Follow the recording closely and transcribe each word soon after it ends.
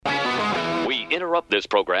interrupt this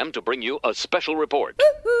program to bring you a special report.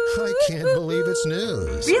 I can't believe it's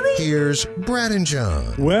news. Really? Here's Brad and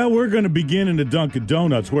John. Well, we're going to begin in the Dunkin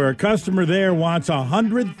Donuts, where a customer there wants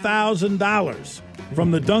 $100,000 from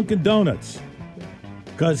the Dunkin Donuts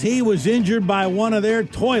because he was injured by one of their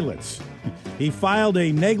toilets. He filed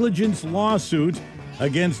a negligence lawsuit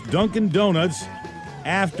against Dunkin Donuts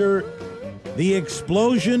after the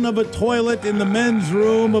explosion of a toilet in the men's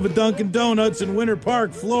room of a Dunkin Donuts in Winter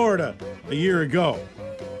Park, Florida, a year ago.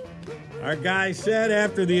 Our guy said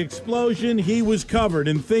after the explosion, he was covered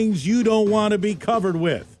in things you don't want to be covered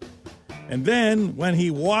with. And then when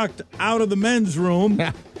he walked out of the men's room...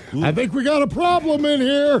 I think we got a problem in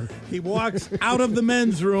here. He walks out of the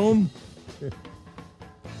men's room,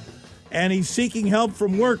 and he's seeking help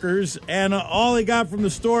from workers, and all he got from the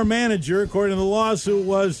store manager, according to the lawsuit,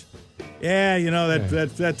 was,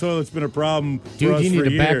 that toilet's been a problem for Dude, us you need for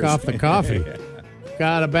to years. back off the coffee.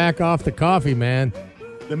 Gotta back off the coffee, man.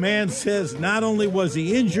 The man says not only was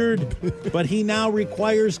he injured, but he now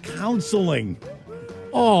requires counseling.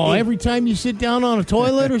 Oh, every time you sit down on a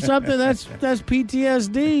toilet or something, that's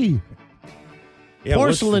PTSD. Yeah,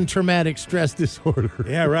 Porcelain traumatic stress disorder.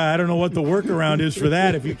 Yeah, right. I don't know what the workaround is for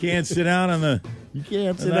that if you can't sit down on the... You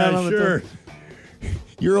can't sit down on the toilet. Sure.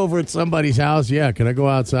 You're over at somebody's house. Yeah, can I go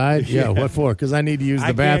outside? Yeah, what for? Because I need to use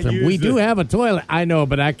the bathroom. We do have a toilet. I know,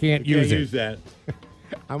 but I can't use it. Use that.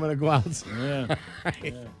 I'm going to go outside.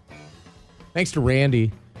 Yeah. Thanks to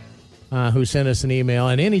Randy, who sent us an email.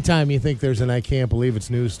 And anytime you think there's an I can't believe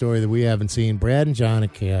it's news story that we haven't seen, Brad and John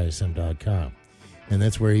at KISM.com. And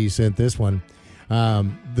that's where he sent this one.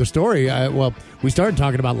 The story, we started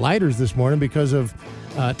talking about lighters this morning because of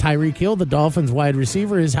Tyreek Hill, the Dolphins wide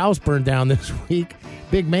receiver. His house burned down this week.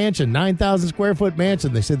 Big mansion, 9,000 square foot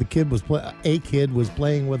mansion. They said the kid was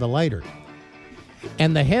playing with a lighter.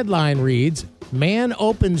 And the headline reads, "Man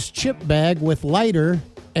opens chip bag with lighter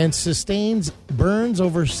and sustains burns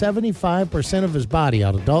over 75% of his body,"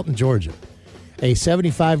 out of Dalton, Georgia. A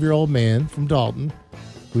 75-year-old man from Dalton,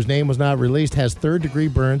 whose name was not released, has third-degree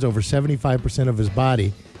burns over 75% of his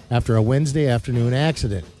body after a Wednesday afternoon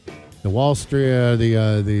accident. The Wall Street,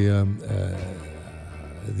 the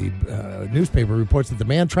newspaper reports that the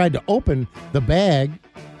man tried to open the bag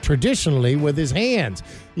traditionally with his hands.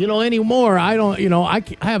 Anymore, I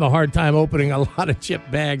have a hard time opening a lot of chip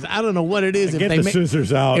bags. I don't know what it is. Get the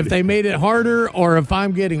scissors out. If they made it harder, or if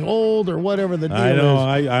I'm getting old, or whatever the deal is. I know.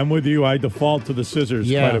 I'm with you. I default to the scissors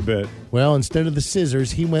quite a bit. Well, instead of the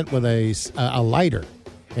scissors, he went with a lighter.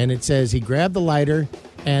 And it says he grabbed the lighter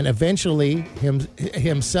and eventually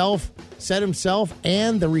set himself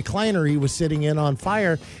and the recliner he was sitting in on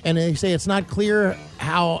fire. And they say it's not clear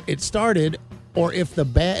how it started or if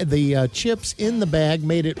the chips in the bag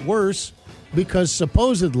made it worse, because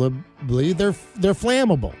supposedly they're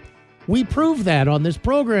flammable. We proved that on this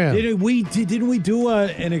program. Didn't we do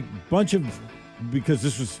a bunch of, because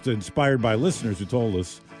this was inspired by listeners who told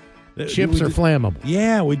us. Chips are flammable.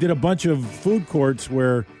 Yeah, we did a bunch of food courts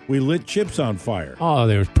where we lit chips on fire. Oh,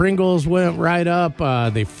 there's Pringles went right up.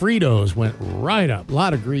 The Fritos went right up. A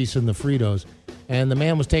lot of grease in the Fritos. And the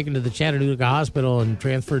man was taken to the Chattanooga hospital and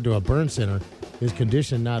transferred to a burn center. His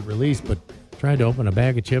condition not released, but tried to open a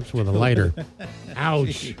bag of chips with a lighter.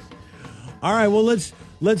 Ouch. All right, well, let's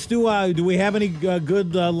do we have any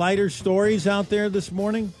good lighter stories out there this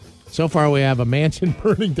morning? So far, we have a mansion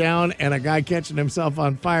burning down and a guy catching himself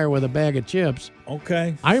on fire with a bag of chips.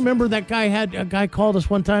 Okay. I remember a guy called us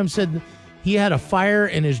one time, said he had a fire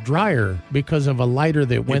in his dryer because of a lighter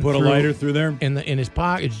that went through. He put a lighter through there? In his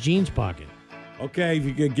pocket, his jeans pocket. Okay, if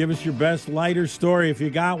you could give us your best lighter story, if you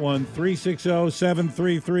got one,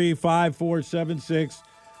 360-733-5476,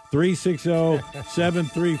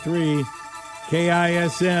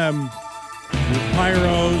 360-733-KISM, your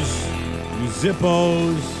pyros, your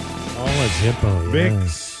Zippos. Oh, a Zippo, yeah.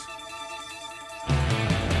 Vicks.